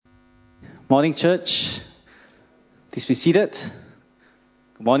Morning, church. Please be seated.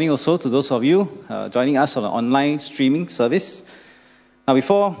 Good morning also to those of you joining us on the online streaming service. Now,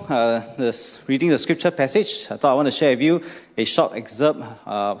 before reading the scripture passage, I thought I want to share with you a short excerpt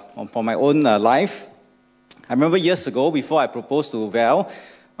from my own life. I remember years ago, before I proposed to Val,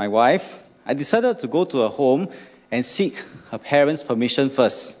 my wife, I decided to go to her home and seek her parents' permission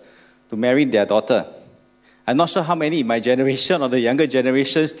first to marry their daughter. I'm not sure how many in my generation or the younger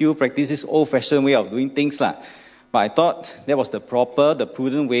generation still practice this old-fashioned way of doing things. But I thought that was the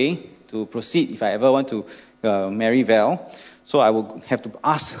prudent way to proceed if I ever want to marry Val. So I would have to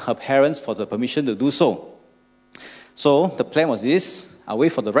ask her parents for the permission to do so. So the plan was this: I'll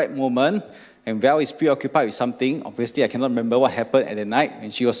wait for the right moment, and Val is preoccupied with something. Obviously, I cannot remember what happened at the night. When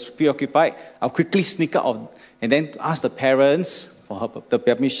she was preoccupied, I'll quickly sneak out and then ask the parents for the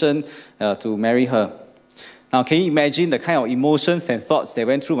permission to marry her. Now, can you imagine the kind of emotions and thoughts that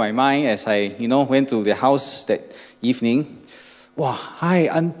went through my mind as I, went to the house that evening? Wow, hi,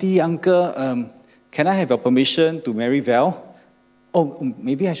 auntie, uncle, can I have your permission to marry Val? Oh,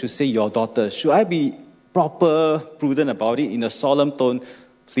 maybe I should say your daughter. Should I be prudent about it in a solemn tone?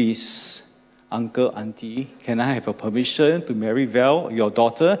 Please, uncle, auntie, can I have your permission to marry Val, your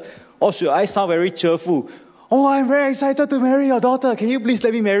daughter? Or should I sound very cheerful? Oh, I'm very excited to marry your daughter. Can you please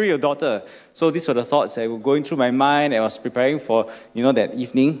let me marry your daughter? So these were the thoughts that were going through my mind. I was preparing for, that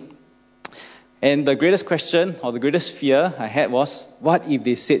evening. And the greatest question or the greatest fear I had was, what if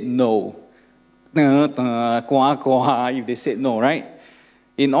they said no? If they said no, right?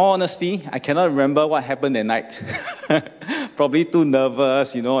 In all honesty, I cannot remember what happened that night. Probably too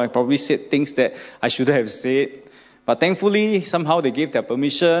nervous, I probably said things that I shouldn't have said. But thankfully, somehow they gave their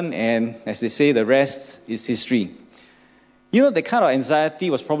permission, and as they say, the rest is history. The kind of anxiety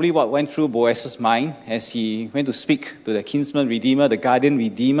was probably what went through Boaz's mind as he went to speak to the kinsman redeemer, the guardian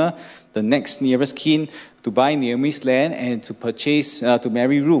redeemer, the next nearest kin, to buy Naomi's land and to purchase, to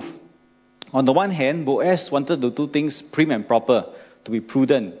marry Ruth. On the one hand, Boaz wanted to do things prim and proper, to be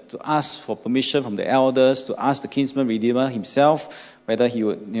prudent, to ask for permission from the elders, to ask the kinsman redeemer himself whether he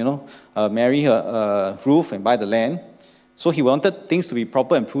would, marry her, Ruth and buy the land. So he wanted things to be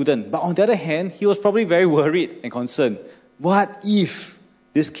proper and prudent. But on the other hand, he was probably very worried and concerned. What if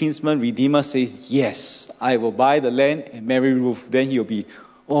this kinsman redeemer says, yes, I will buy the land and marry Ruth? Then he'll be,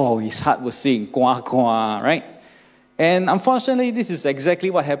 his heart will sing, kwa, kwa, right? And unfortunately, this is exactly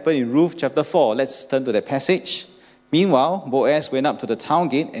what happened in Ruth chapter 4. Let's turn to that passage. Meanwhile, Boaz went up to the town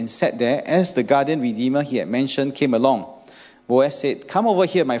gate and sat there as the guardian redeemer he had mentioned came along. Boaz said, come over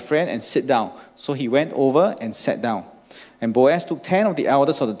here, my friend, and sit down. So he went over and sat down. And Boaz took 10 of the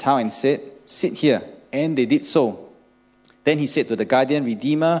elders of the town and said, sit here. And they did so. Then he said to the guardian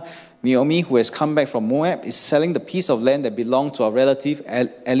redeemer, Naomi, who has come back from Moab, is selling the piece of land that belonged to our relative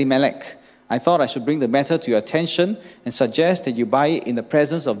Elimelech. I thought I should bring the matter to your attention and suggest that you buy it in the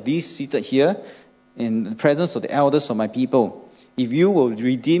presence of these seated here, in the presence of the elders of my people. If you will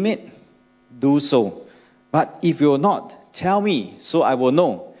redeem it, do so. But if you will not, tell me, so I will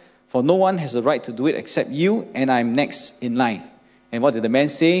know. For no one has the right to do it except you, and I am next in line. And what did the man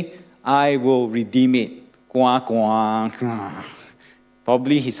say? I will redeem it. Kwa, kwa, kwa.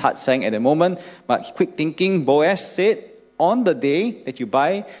 Probably his heart sank at the moment, but quick thinking, Boaz said, on the day that you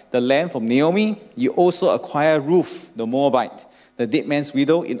buy the land from Naomi, you also acquire Ruth, the Moabite, the dead man's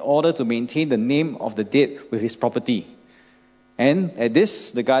widow, in order to maintain the name of the dead with his property. And at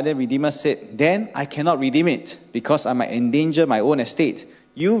this, the guardian redeemer said, then I cannot redeem it, because I might endanger my own estate.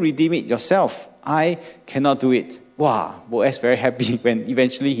 You redeem it yourself. I cannot do it. Wow, Boaz very happy when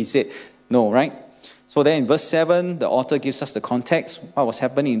eventually he said no, right? So then in verse 7, the author gives us the context, what was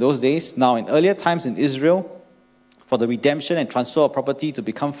happening in those days. Now, in earlier times in Israel, for the redemption and transfer of property to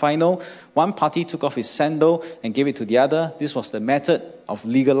become final, one party took off his sandal and gave it to the other. This was the method of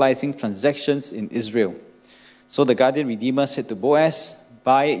legalizing transactions in Israel. So the guardian redeemer said to Boaz,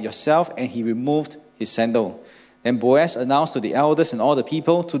 buy it yourself, and he removed his sandal. Then Boaz announced to the elders and all the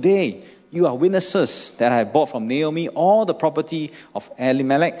people, today you are witnesses that I have bought from Naomi all the property of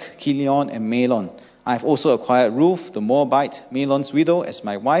Elimelech, Chilion, and Mahlon. I have also acquired Ruth, the Moabite, Mahlon's widow, as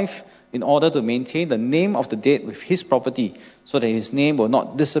my wife, in order to maintain the name of the dead with his property, so that his name will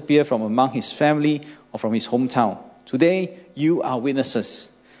not disappear from among his family or from his hometown. Today you are witnesses.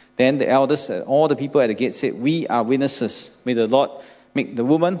 Then the elders and all the people at the gate said, we are witnesses. May the Lord make the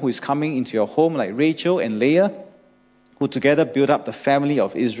woman who is coming into your home like Rachel and Leah, who together built up the family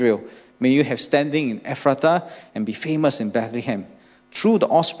of Israel. May you have standing in Ephrathah and be famous in Bethlehem. Through the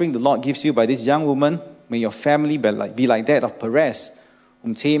offspring the Lord gives you by this young woman, may your family be like that of Perez,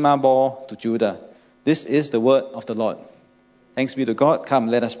 whom Tamar bore to Judah. This is the word of the Lord. Thanks be to God. Come,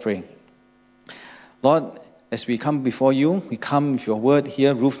 let us pray. Lord, as we come before you, we come with your word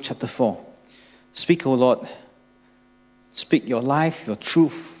here, Ruth chapter 4. Speak, O Lord. Speak your life, your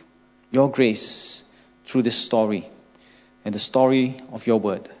truth, your grace through this story and the story of your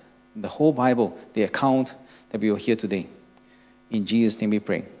word. The whole Bible, the account that we will hear today. In Jesus' name we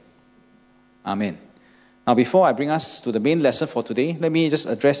pray. Amen. Now, before I bring us to the main lesson for today, let me just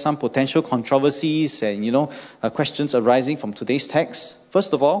address some potential controversies and, questions arising from today's text.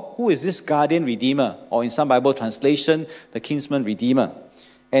 First of all, who is this guardian redeemer? Or in some Bible translation, the kinsman redeemer.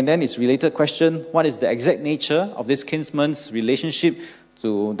 And then its related question, what is the exact nature of this kinsman's relationship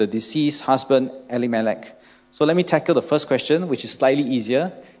to the deceased husband, Elimelech? So let me tackle the first question, which is slightly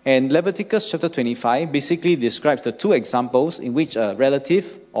easier. And Leviticus chapter 25 basically describes the two examples in which a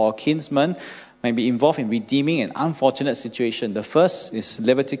relative or kinsman may be involved in redeeming an unfortunate situation. The first is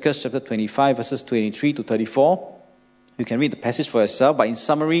Leviticus chapter 25, verses 23 to 34. You can read the passage for yourself, but in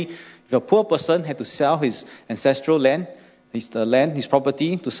summary, if a poor person had to sell his ancestral land, his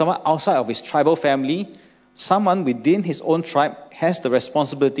property, to someone outside of his tribal family, someone within his own tribe has the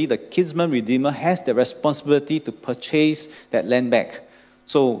responsibility, the kinsman redeemer has the responsibility to purchase that land back.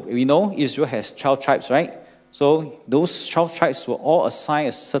 So we know Israel has 12 tribes, right? So those 12 tribes were all assigned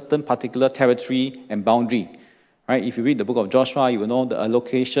a certain particular territory and boundary. Right? If you read the book of Joshua, you will know the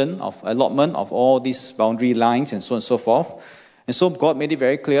allotment of all these boundary lines and so on and so forth. And so God made it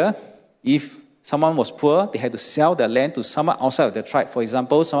very clear, if someone was poor, they had to sell their land to someone outside of their tribe. For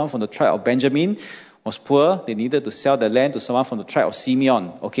example, someone from the tribe of Benjamin was poor, they needed to sell their land to someone from the tribe of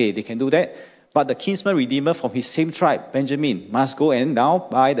Simeon. Okay, they can do that. But the kinsman redeemer from his same tribe, Benjamin, must go and now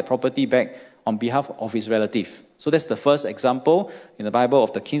buy the property back on behalf of his relative. So that's the first example in the Bible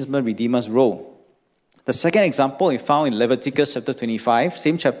of the kinsman redeemer's role. The second example is found in Leviticus chapter 25,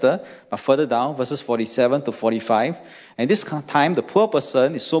 same chapter, but further down, verses 47 to 45. And this time, the poor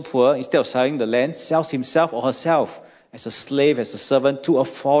person is so poor, instead of selling the land, sells himself or herself as a slave, as a servant to a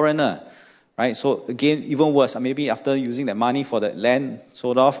foreigner. Right? So again, even worse, maybe after using that money for that land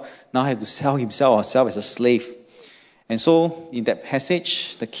sold off, now have to sell himself or herself as a slave. And so, in that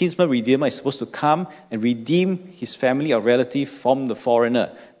passage, the kinsman redeemer is supposed to come and redeem his family or relative from the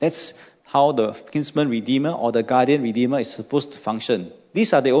foreigner. That's how the kinsman redeemer or the guardian redeemer is supposed to function.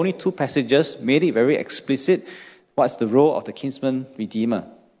 These are the only two passages made it very explicit what's the role of the kinsman redeemer.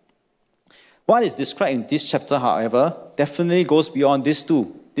 What is described in this chapter, however, definitely goes beyond these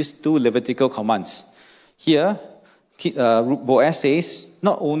two Levitical commands. Here, Boaz says,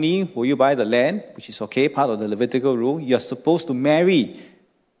 not only will you buy the land, which is okay, part of the Levitical rule, you're supposed to marry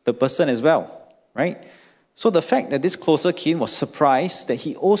the person as well, right? So the fact that this closer kin was surprised that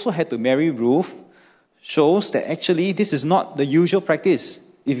he also had to marry Ruth shows that actually this is not the usual practice.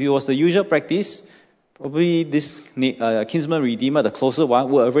 If it was the usual practice, probably this kinsman redeemer, the closer one,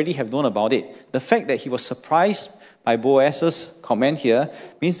 would already have known about it. The fact that he was surprised by Boaz's comment here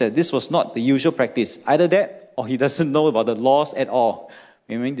means that this was not the usual practice. Either that or he doesn't know about the laws at all.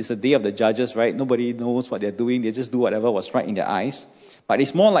 I mean, it's the day of the judges, right? Nobody knows what they're doing. They just do whatever was right in their eyes. But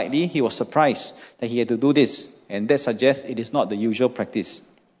it's more likely he was surprised that he had to do this. And that suggests it is not the usual practice.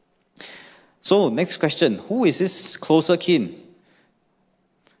 So, next question. Who is this closer kin?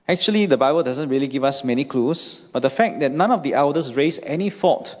 Actually, the Bible doesn't really give us many clues. But the fact that none of the elders raised any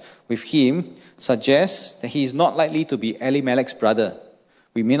fault with him suggests that he is not likely to be Elimelech's brother.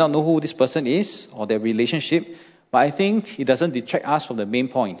 We may not know who this person is or their relationship, but I think it doesn't detract us from the main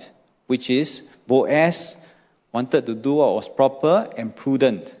point, which is Boaz wanted to do what was proper and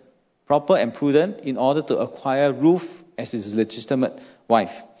prudent. Proper and prudent in order to acquire Ruth as his legitimate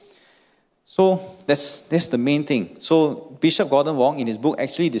wife. So that's the main thing. So Bishop Gordon Wong in his book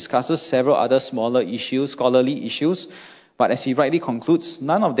actually discusses several other smaller issues, scholarly issues, but as he rightly concludes,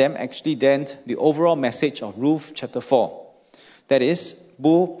 none of them actually dent the overall message of Ruth chapter 4. That is,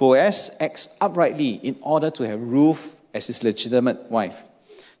 Boaz acts uprightly in order to have Ruth as his legitimate wife.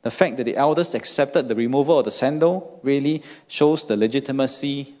 The fact that the elders accepted the removal of the sandal really shows the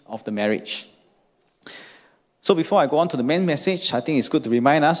legitimacy of the marriage. So before I go on to the main message, I think it's good to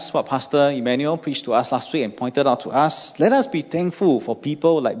remind us what Pastor Emmanuel preached to us last week and pointed out to us. Let us be thankful for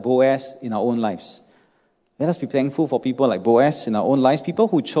people like Boaz in our own lives. Let us be thankful for people like Boaz in our own lives, people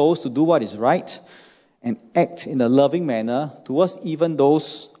who chose to do what is right and act in a loving manner towards even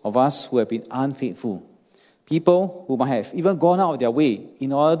those of us who have been unfaithful. People who might have even gone out of their way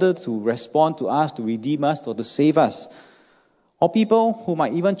in order to respond to us, to redeem us, or to save us. Or people who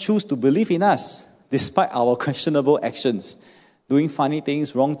might even choose to believe in us despite our questionable actions, doing funny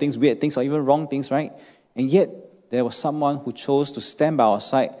things, wrong things, weird things, or even wrong things, right? And yet, there was someone who chose to stand by our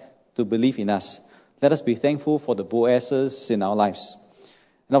side to believe in us. Let us be thankful for the Boazes in our lives.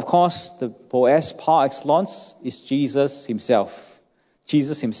 And of course, the Boaz par excellence is Jesus himself.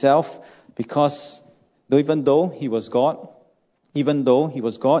 Jesus himself, because even though he was God, he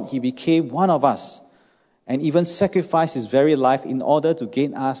became one of us and even sacrificed his very life in order to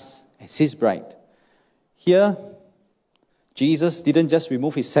gain us as his bride. Here, Jesus didn't just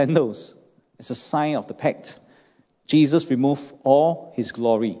remove his sandals as a sign of the pact. Jesus removed all his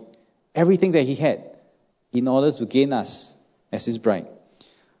glory, everything that he had, in order to gain us as his bride.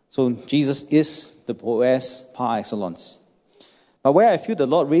 So Jesus is the Boaz par excellence. But where I feel the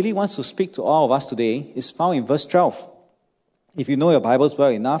Lord really wants to speak to all of us today is found in verse 12. If you know your Bibles well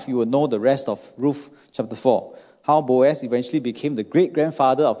enough, you will know the rest of Ruth chapter 4. How Boaz eventually became the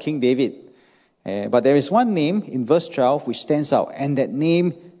great-grandfather of King David. But there is one name in verse 12 which stands out, and that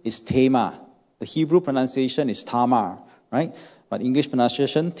name is Tamar. The Hebrew pronunciation is Tamar, right? But English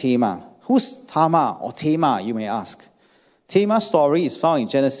pronunciation, Tamar. Who's Tamar or Tamar, you may ask? Tamar's story is found in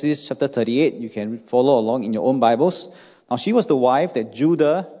Genesis chapter 38. You can follow along in your own Bibles. Now, she was the wife that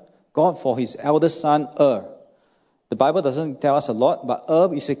Judah got for his eldest son, The Bible doesn't tell us a lot, but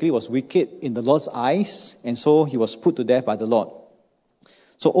basically was wicked in the Lord's eyes, and so he was put to death by the Lord.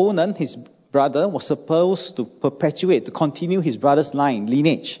 So Onan, his brother, was supposed to to continue his brother's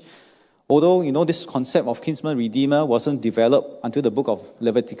lineage. Although, this concept of kinsman redeemer wasn't developed until the book of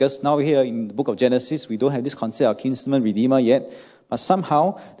Leviticus. Now here in the book of Genesis, we don't have this concept of kinsman redeemer yet. But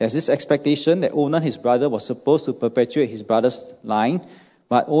somehow, there's this expectation that Onan, his brother, was supposed to perpetuate his brother's line.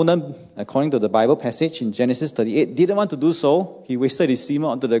 But Onan, according to the Bible passage in Genesis 38, didn't want to do so. He wasted his semen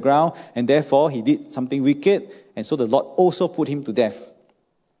onto the ground, and therefore he did something wicked, and so the Lord also put him to death.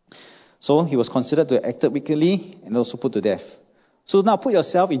 So he was considered to have acted wickedly and also put to death. So now put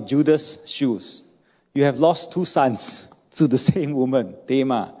yourself in Judah's shoes. You have lost 2 sons to the same woman,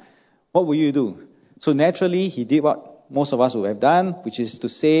 Tamar. What will you do? So naturally, he did what most of us would have done, which is to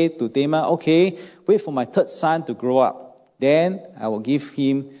say to Tamar, okay, wait for my 3rd son to grow up. Then I will give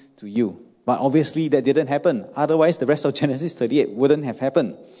him to you. But obviously that didn't happen. Otherwise, the rest of Genesis 38 wouldn't have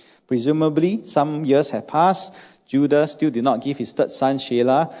happened. Presumably, some years have passed. Judah still did not give his 3rd son,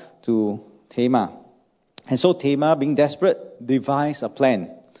 Shelah, to Tamar. And so Tamar, being desperate, devised a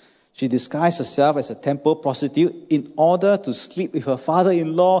plan. She disguised herself as a temple prostitute in order to sleep with her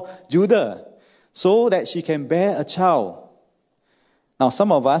father-in-law, Judah, so that she can bear a child. Now,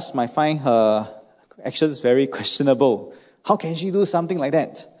 some of us might find her actions very questionable. How can she do something like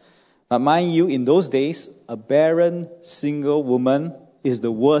that? But mind you, in those days, a barren single woman is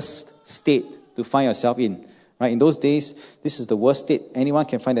the worst state to find yourself in. Right? In those days, this is the worst state anyone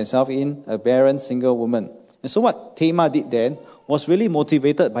can find themselves in, a barren single woman. And so what Tamar did then was really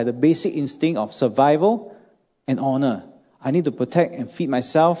motivated by the basic instinct of survival and honor. I need to protect and feed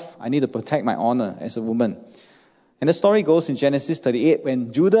myself. I need to protect my honor as a woman. And the story goes in Genesis 38,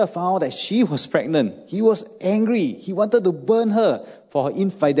 when Judah found that she was pregnant, he was angry. He wanted to burn her for her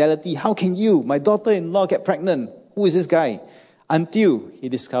infidelity. How can you, my daughter-in-law, get pregnant? Who is this guy? Until he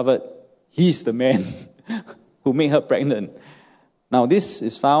discovered he's the man who made her pregnant. Now this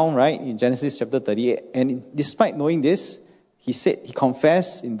is found, right, in Genesis chapter 38. And despite knowing this, he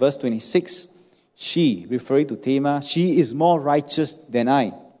confessed in verse 26, she, referring to Tamar, she is more righteous than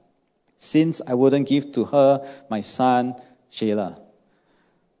I, since I wouldn't give to her my son, Shelah.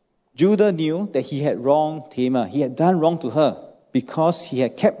 Judah knew that he had wronged Tamar. He had done wrong to her because he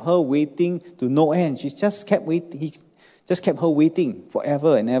had kept her waiting to no end. He just kept her waiting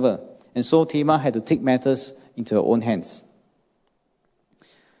forever and ever. And so Tamar had to take matters into her own hands.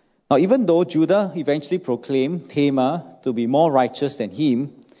 Now, even though Judah eventually proclaimed Tamar to be more righteous than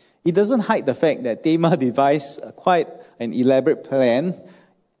him, it doesn't hide the fact that Tamar devised quite an elaborate plan,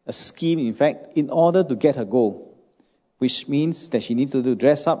 a scheme, in fact, in order to get her goal, which means that she needed to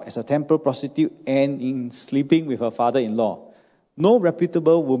dress up as a temple prostitute and in sleeping with her father-in-law. No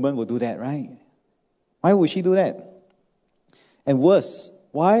reputable woman would do that, right? Why would she do that? And worse,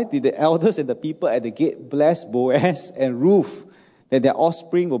 why did the elders and the people at the gate bless Boaz and Ruth that their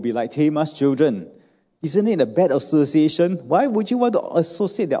offspring will be like Tamar's children? Isn't it a bad association? Why would you want to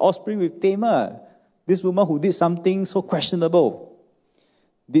associate their offspring with Tamar, this woman who did something so questionable?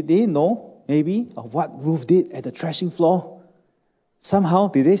 Did they know, maybe, of what Ruth did at the threshing floor? Somehow,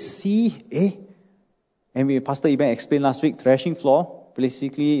 did they see, and Pastor Iben explained last week, threshing floor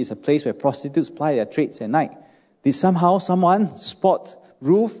basically is a place where prostitutes ply their trades at night. Did somehow someone spot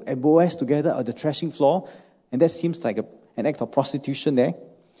Ruth and Boaz together at the threshing floor? And that seems like an act of prostitution there.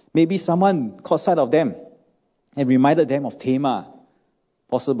 Maybe someone caught sight of them and reminded them of Tamar.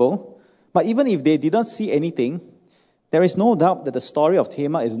 Possible. But even if they didn't see anything, there is no doubt that the story of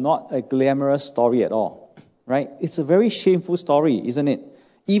Tamar is not a glamorous story at all. Right? It's a very shameful story, isn't it?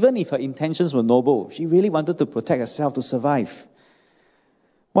 Even if her intentions were noble, she really wanted to protect herself to survive.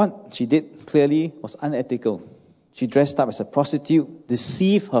 What she did clearly was unethical. She dressed up as a prostitute,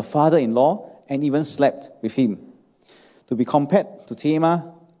 deceived her father-in-law, and even slept with him. To be compared to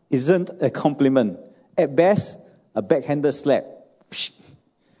Tamar isn't a compliment. At best, a backhanded slap.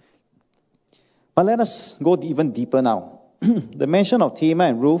 But let us go even deeper now. The mention of Tamar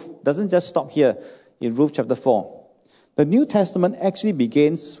and Ruth doesn't just stop here in Ruth chapter 4. The New Testament actually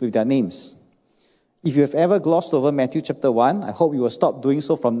begins with their names. If you have ever glossed over Matthew chapter 1, I hope you will stop doing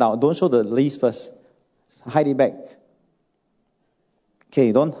so from now. Don't show the list first. Hide it back.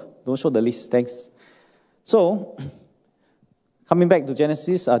 Okay, don't show the list. Thanks. So, coming back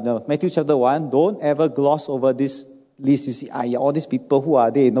to Matthew chapter 1, don't ever gloss over this list. You see, all these people, who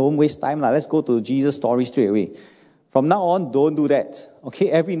are they? Don't waste time. Let's go to Jesus' story straight away. From now on, don't do that. Okay,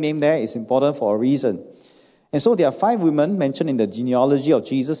 every name there is important for a reason. And so there are 5 women mentioned in the genealogy of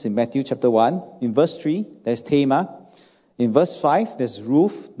Jesus in Matthew chapter 1. In verse 3, there's Tamar. In verse 5, there's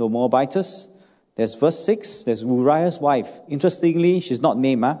Ruth, the Moabitess. There's verse 6, there's Uriah's wife. Interestingly, she's not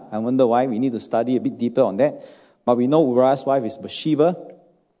named. I wonder why. We need to study a bit deeper on that. But we know Uriah's wife is Bathsheba.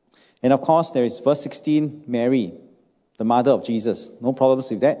 And of course, there is verse 16, Mary, the mother of Jesus. No problems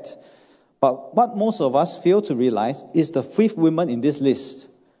with that. But what most of us fail to realize is the 5th woman in this list.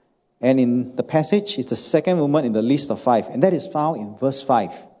 And in the passage, it's the 2nd woman in the list of 5. And that is found in verse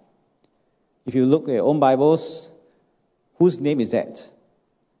 5. If you look at your own Bibles, whose name is that?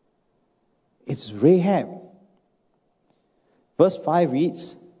 It's Rahab. Verse 5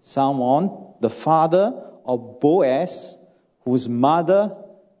 reads, Salmon, the father of Boaz, whose mother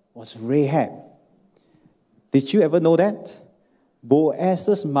was Rahab. Did you ever know that?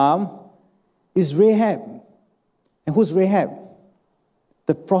 Boaz's mom is Rahab. And who's Rahab?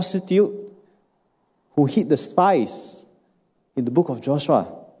 The prostitute who hid the spies in the book of Joshua.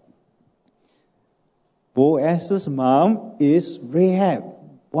 Boaz's mom is Rahab.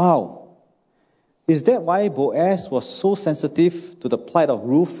 Wow. Is that why Boaz was so sensitive to the plight of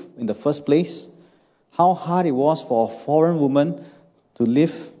Ruth in the first place? How hard it was for a foreign woman to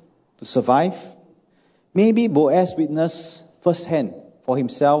live, to survive? Maybe Boaz witnessed firsthand for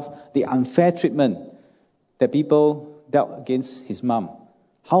himself the unfair treatment that people dealt against his mom.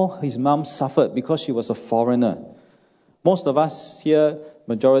 How his mom suffered because she was a foreigner. Most of us here,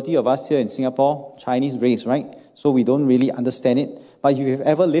 majority of us here in Singapore, Chinese race, right? So we don't really understand it. But if you have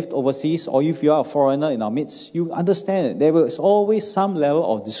ever lived overseas, or if you are a foreigner in our midst, you understand it. There was always some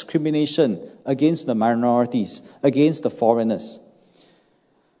level of discrimination against the minorities, against the foreigners.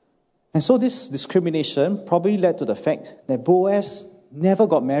 And so this discrimination probably led to the fact that Boaz never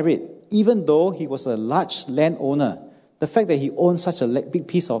got married, even though he was a large landowner. The fact that he owned such a big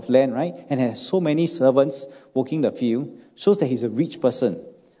piece of land, right, and has so many servants working the field, shows that he's a rich person.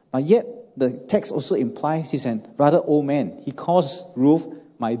 But yet, the text also implies he's a rather old man. He calls Ruth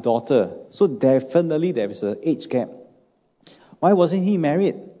my daughter. So definitely there is an age gap. Why wasn't he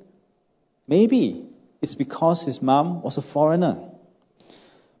married? Maybe it's because his mom was a foreigner.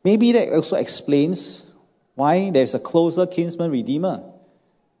 Maybe that also explains why there's a closer kinsman redeemer.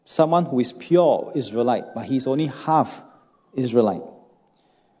 Someone who is pure Israelite, but he's only half Israelite.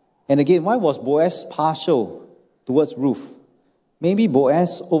 And again, why was Boaz partial towards Ruth? Maybe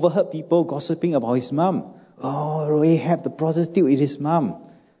Boaz overheard people gossiping about his mom. Oh, Rahab, the prostitute, is his mom.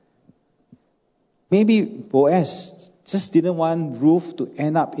 Maybe Boaz just didn't want Ruth to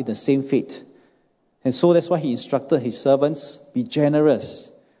end up in the same fate. And so that's why he instructed his servants, be generous.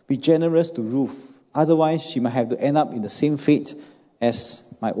 Be generous to Ruth. Otherwise, she might have to end up in the same fate as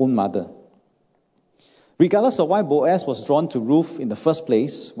my own mother. Regardless of why Boaz was drawn to Ruth in the first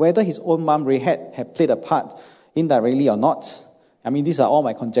place, whether his own mom Rahab had played a part indirectly or not, I mean, these are all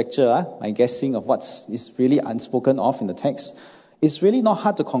my conjecture, my guessing of what is really unspoken of in the text. It's really not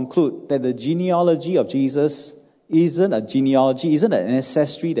hard to conclude that the genealogy of Jesus isn't a genealogy, isn't an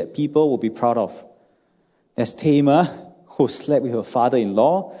ancestry that people will be proud of. There's Tamar, who slept with her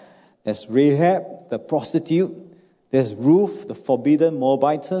father-in-law. There's Rahab, the prostitute. There's Ruth, the forbidden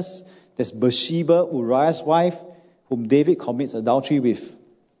Moabitess. There's Bathsheba, Uriah's wife, whom David commits adultery with.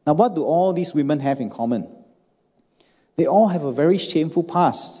 Now, what do all these women have in common? They all have a very shameful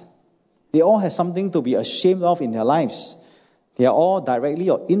past. They all have something to be ashamed of in their lives. They are all directly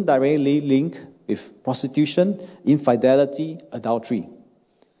or indirectly linked with prostitution, infidelity, adultery.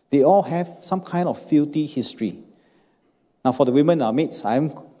 They all have some kind of filthy history. Now, for the women in our midst, I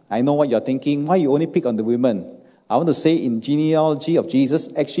know what you're thinking. Why you only pick on the women? I want to say in genealogy of Jesus,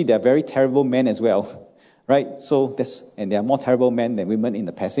 actually there are very terrible men as well. Right? And there are more terrible men than women in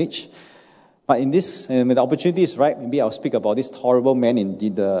the passage. But in this, when the opportunity is right, maybe I'll speak about this horrible man in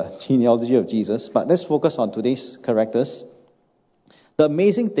the genealogy of Jesus. But let's focus on today's characters. The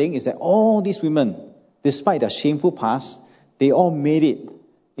amazing thing is that all these women, despite their shameful past, they all made it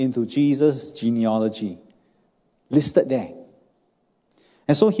into Jesus' genealogy, listed there.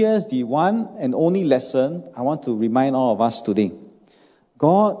 And so here's the one and only lesson I want to remind all of us today.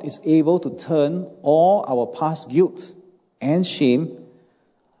 God is able to turn all our past guilt and shame,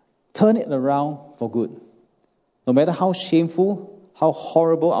 turn it around for good. No matter how shameful, how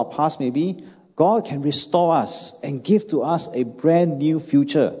horrible our past may be, God can restore us and give to us a brand new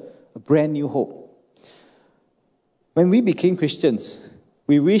future, a brand new hope. When we became Christians,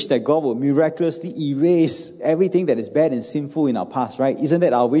 we wish that God would miraculously erase everything that is bad and sinful in our past, right? Isn't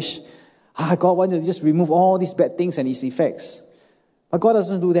that our wish? God wants to just remove all these bad things and its effects. But God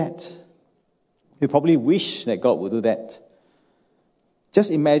doesn't do that. We probably wish that God would do that. Just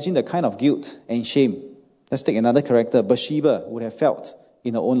imagine the kind of guilt and shame. Let's take another character. Bathsheba would have felt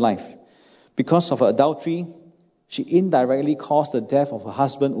in her own life. Because of her adultery, she indirectly caused the death of her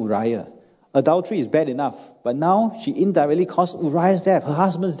husband Uriah. Adultery is bad enough, but now she indirectly caused Uriah's death, her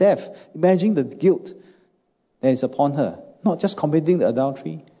husband's death. Imagine the guilt that is upon her. Not just committing the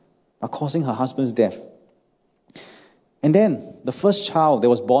adultery, but causing her husband's death. And then, the first child that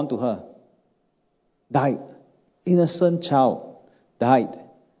was born to her died. Innocent child died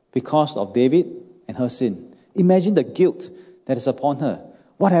because of David and her sin. Imagine the guilt that is upon her.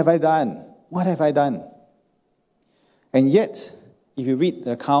 What have I done? What have I done? And yet, if you read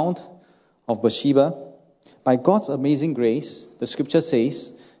the account of Bathsheba, by God's amazing grace, the scripture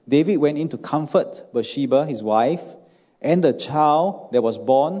says, David went in to comfort Bathsheba, his wife, and the child that was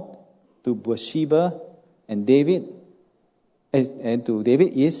born to Bathsheba and David, and to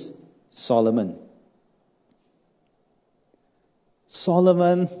David is Solomon.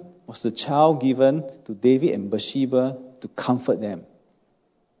 Solomon was the child given to David and Bathsheba to comfort them.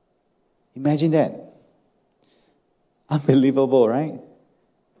 Imagine that. Unbelievable, right?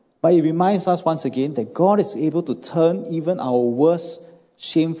 But it reminds us once again that God is able to turn even our worst,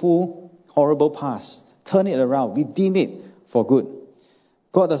 shameful, horrible past, turn it around, redeem it for good.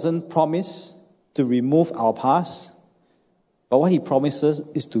 God doesn't promise to remove our past, but what He promises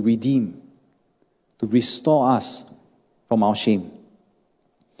is to redeem, to restore us from our shame.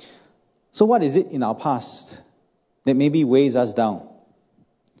 So what is it in our past that maybe weighs us down?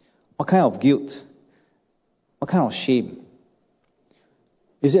 What kind of guilt? What kind of shame?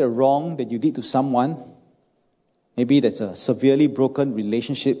 Is it a wrong that you did to someone? Maybe that's a severely broken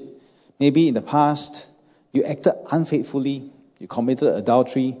relationship. Maybe in the past, you acted unfaithfully, you committed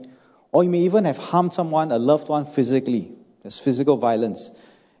adultery, or you may even have harmed someone, a loved one, physically. There's physical violence.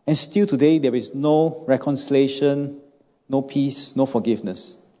 And still today, there is no reconciliation, no peace, no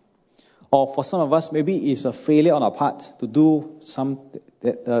forgiveness. Or for some of us, maybe it's a failure on our part to do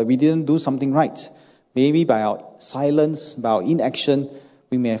we didn't do something right. Maybe by our silence, by our inaction,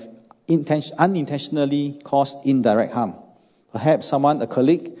 we may have unintentionally caused indirect harm. Perhaps someone, a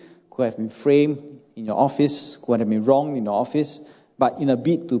colleague, could have been framed in your office, could have been wronged in your office, but in a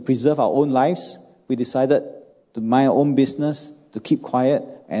bid to preserve our own lives, we decided to mind our own business, to keep quiet,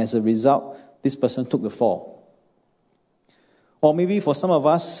 and as a result, this person took the fall. Or maybe for some of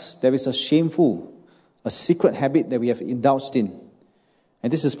us, there is a secret habit that we have indulged in.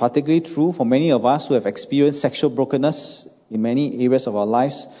 And this is particularly true for many of us who have experienced sexual brokenness in many areas of our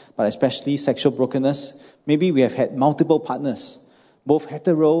lives, but especially sexual brokenness. Maybe we have had multiple partners, both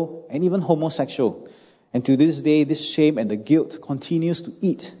hetero and even homosexual. And to this day, this shame and the guilt continues to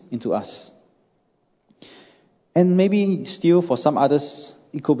eat into us. And maybe still for some others,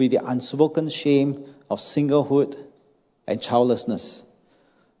 it could be the unspoken shame of singlehood and childlessness.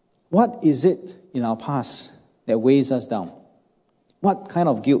 What is it in our past that weighs us down? What kind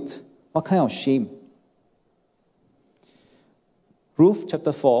of guilt? What kind of shame? Ruth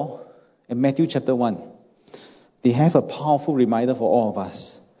chapter 4 and Matthew chapter 1, they have a powerful reminder for all of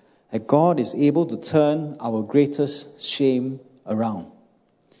us that God is able to turn our greatest shame around.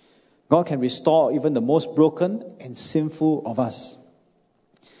 God can restore even the most broken and sinful of us.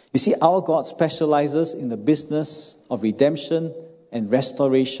 You see, our God specializes in the business of redemption and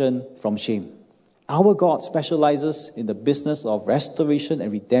restoration from shame. Our God specializes in the business of restoration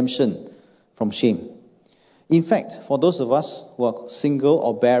and redemption from shame. In fact, for those of us who are single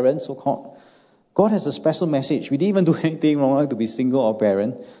or barren, so-called, God has a special message. We didn't even do anything wrong to be single or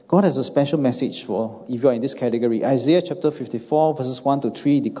barren. God has a special message for if you are in this category. Isaiah chapter 54 verses 1 to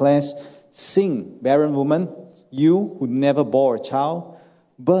 3 declares, "Sing, barren woman, you who never bore a child,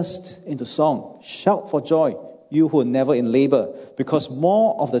 burst into song, shout for joy, you who are never in labor, because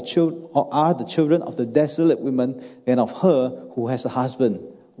more of the children are the children of the desolate women than of her who has a husband.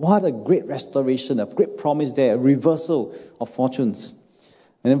 What a great restoration, a great promise there, a reversal of fortunes.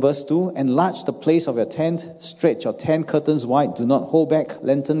 And then verse 2, enlarge the place of your tent, stretch your tent curtains wide, do not hold back,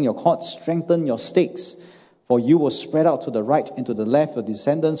 lengthen your cords, strengthen your stakes. For you will spread out to the right and to the left, your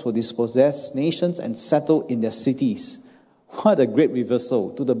descendants will dispossess nations and settle in their cities. What a great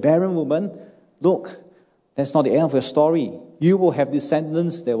reversal. To the barren woman, look, that's not the end of your story. You will have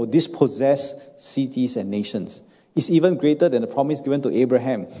descendants that will dispossess cities and nations. It's even greater than the promise given to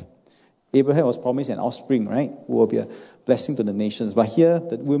Abraham. Abraham was promised an offspring, right? Who will be a blessing to the nations. But here,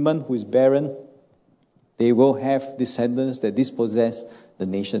 the woman who is barren, they will have descendants that dispossess the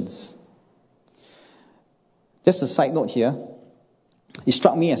nations. Just a side note here. It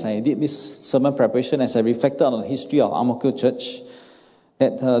struck me as I did this sermon preparation, as I reflected on the history of Ang Mo Kio Church,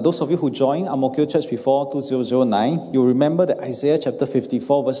 that those of you who joined Ang Mo Kio Church before 2009, you'll remember that Isaiah chapter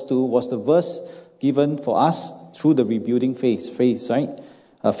 54 verse 2 was the verse given for us through the rebuilding phase,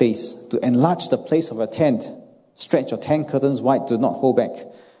 to enlarge the place of your tent, stretch your tent curtains wide, do not hold back.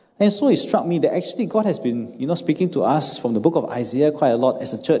 And so it struck me that actually God has been, speaking to us from the book of Isaiah quite a lot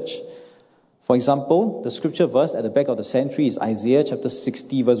as a church. For example, the scripture verse at the back of the sanctuary is Isaiah chapter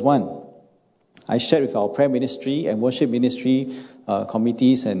 60 verse 1. I shared with our prayer ministry and worship ministry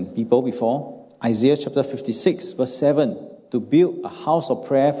committees and people before. Isaiah chapter 56 verse 7, to build a house of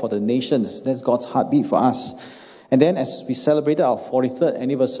prayer for the nations. That's God's heartbeat for us. And then as we celebrated our 43rd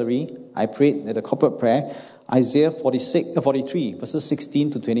anniversary, I prayed at the corporate prayer, Isaiah 43 verses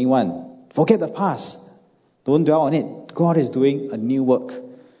 16 to 21. Forget the past. Don't dwell on it. God is doing a new work.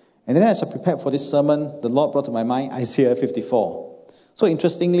 And then as I prepared for this sermon, the Lord brought to my mind Isaiah 54. So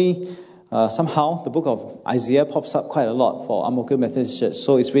interestingly, somehow the book of Isaiah pops up quite a lot for Ang Mo Kio Methodist Church.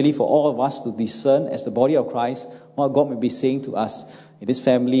 So it's really for all of us to discern as the body of Christ what God may be saying to us in this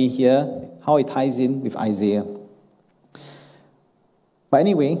family here, how it ties in with Isaiah. But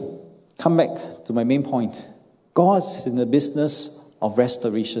anyway, come back to my main point. God is in the business of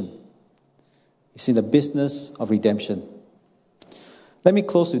restoration. He's in the business of redemption. Let me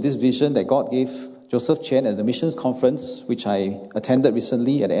close with this vision that God gave Joseph Chen at the missions conference, which I attended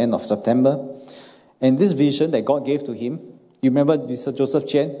recently at the end of September. And this vision that God gave to him, you remember Mr. Joseph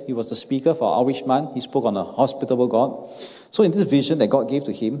Chen? He was the speaker for Outreach Month. He spoke on a hospitable God. So in this vision that God gave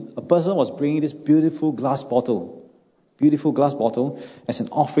to him, a person was bringing this beautiful glass bottle as an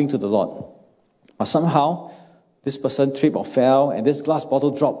offering to the Lord. But somehow, this person tripped or fell, and this glass bottle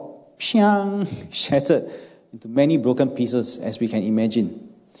dropped, shattered into many broken pieces, as we can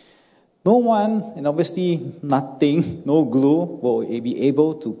imagine. No one, and obviously nothing, no glue, will be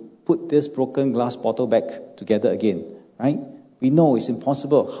able to put this broken glass bottle back together again, right? We know it's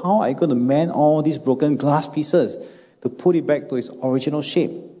impossible. How are you going to mend all these broken glass pieces to put it back to its original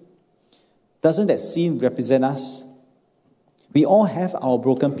shape? Doesn't that scene represent us? We all have our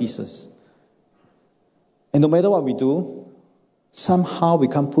broken pieces. And no matter what we do, somehow we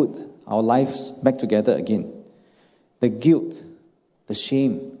can't put our lives back together again. The guilt, the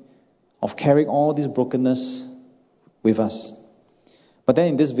shame of carrying all this brokenness with us. But then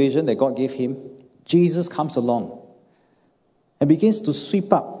in this vision that God gave him, Jesus comes along and begins to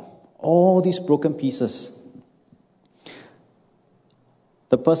sweep up all these broken pieces.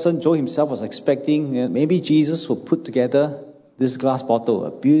 The person, Joe himself, was expecting maybe Jesus would put together this glass bottle,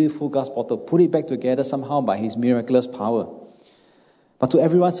 a beautiful glass bottle, put it back together somehow by his miraculous power. But to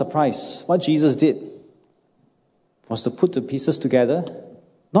everyone's surprise, what Jesus did was to put the pieces together,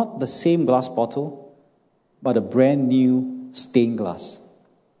 not the same glass bottle, but a brand new stained glass.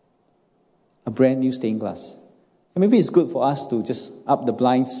 A brand new stained glass. And maybe it's good for us to just up the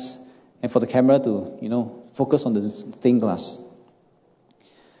blinds and for the camera to, focus on the stained glass.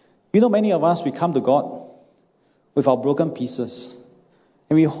 Many of us, we come to God with our broken pieces.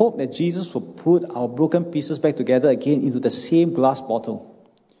 And we hope that Jesus will put our broken pieces back together again into the same glass bottle.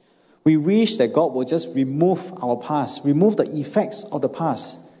 We wish that God will just remove our past, remove the effects of the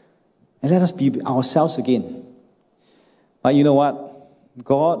past, and let us be ourselves again. But you know what?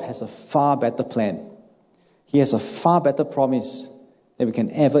 God has a far better plan. He has a far better promise than we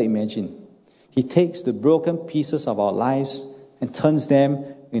can ever imagine. He takes the broken pieces of our lives and turns them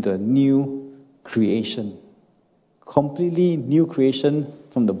into a new creation. Completely new creation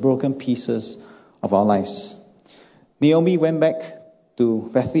from the broken pieces of our lives. Naomi went back to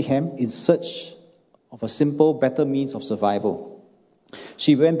Bethlehem in search of a simple, better means of survival.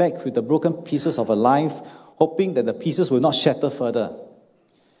 She went back with the broken pieces of her life, hoping that the pieces will not shatter further.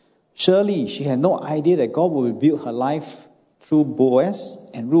 Surely she had no idea that God will rebuild her life through Boaz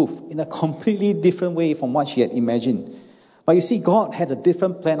and Ruth in a completely different way from what she had imagined. But you see, God had a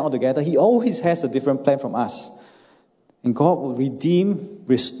different plan altogether. He always has a different plan from us. And God will redeem,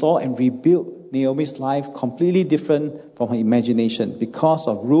 restore, and rebuild Naomi's life completely different from her imagination because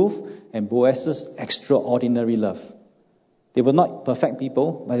of Ruth and Boaz's extraordinary love. They were not perfect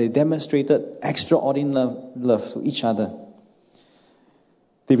people, but they demonstrated extraordinary love to each other.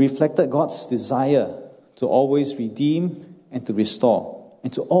 They reflected God's desire to always redeem and to restore,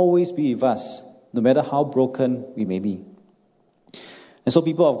 and to always be with us, no matter how broken we may be. And so,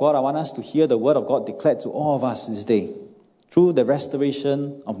 people of God, I want us to hear the word of God declared to all of us this day through the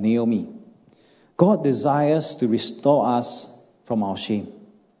restoration of Naomi. God desires to restore us from our shame.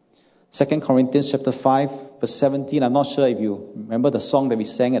 2 Corinthians chapter 5, verse 17. I'm not sure if you remember the song that we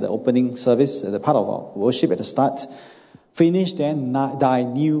sang at the opening service, at the part of our worship at the start. Finish then thy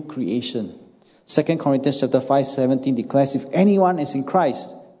new creation. 2 Corinthians chapter 5, 17 declares, if anyone is in Christ,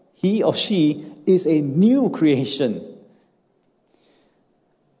 he or she is a new creation.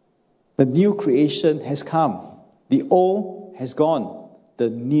 The new creation has come. The old has gone. The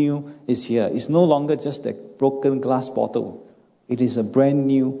new is here. It's no longer just a broken glass bottle. It is a brand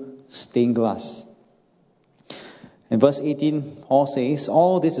new stained glass. In verse 18, Paul says,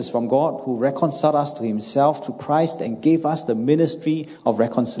 all this is from God who reconciled us to himself through Christ and gave us the ministry of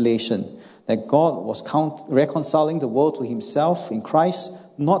reconciliation. That God was reconciling the world to himself in Christ,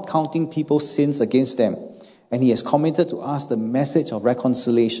 not counting people's sins against them. And he has committed to us the message of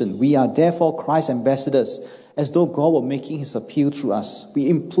reconciliation. We are therefore Christ's ambassadors, as though God were making his appeal through us. We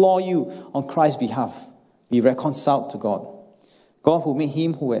implore you on Christ's behalf, be reconciled to God. God who made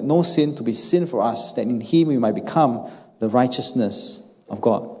him who had no sin to be sin for us, that in him we might become the righteousness of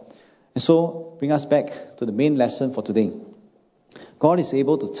God. And so, bring us back to the main lesson for today. God is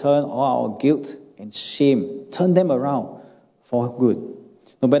able to turn all our guilt and shame, turn them around for good.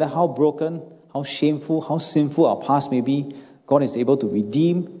 No matter how broken, how shameful, how sinful our past may be, God is able to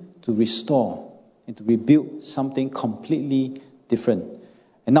redeem, to restore, and to rebuild something completely different.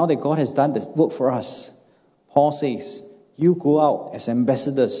 And now that God has done the work for us, Paul says, you go out as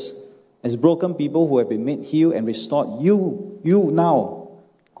ambassadors, as broken people who have been made healed and restored. You now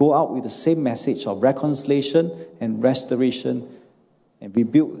go out with the same message of reconciliation and restoration and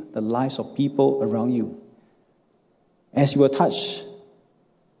rebuild the lives of people around you. As you were touched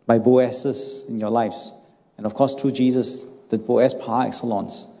by Boazes in your lives, and of course through Jesus, the Boaz par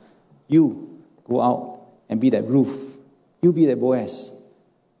excellence, you go out and be that Ruth. You be that Boaz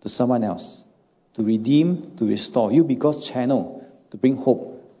to someone else, to redeem, to restore. You be God's channel to bring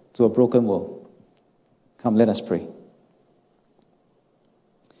hope to a broken world. Come, let us pray.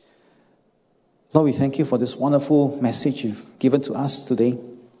 Lord, we thank you for this wonderful message you've given to us today.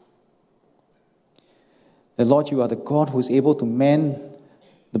 That, Lord, you are the God who is able to mend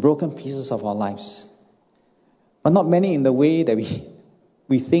the broken pieces of our lives. But not many in the way that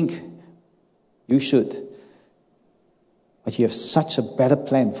we think you should. But you have such a better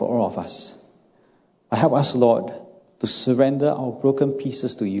plan for all of us. Help us, Lord, to surrender our broken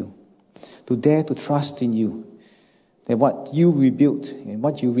pieces to you, to dare to trust in you, that what you rebuild and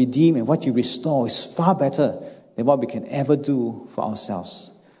what you redeem and what you restore is far better than what we can ever do for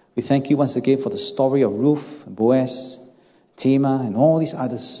ourselves. We thank you once again for the story of Ruth, Boaz, Tamar, and all these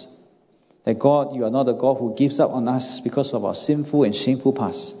others. That God, you are not a God who gives up on us because of our sinful and shameful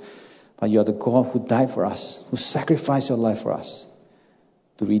past, but you are the God who died for us, who sacrificed your life for us,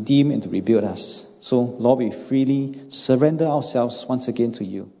 to redeem and to rebuild us. So, Lord, we freely surrender ourselves once again to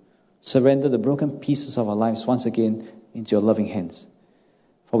you. Surrender the broken pieces of our lives once again into your loving hands.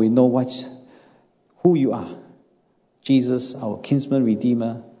 For we know who you are. Jesus, our kinsman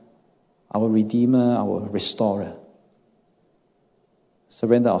redeemer, our restorer.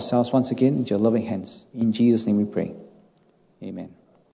 Surrender ourselves once again into your loving hands. In Jesus' name we pray. Amen.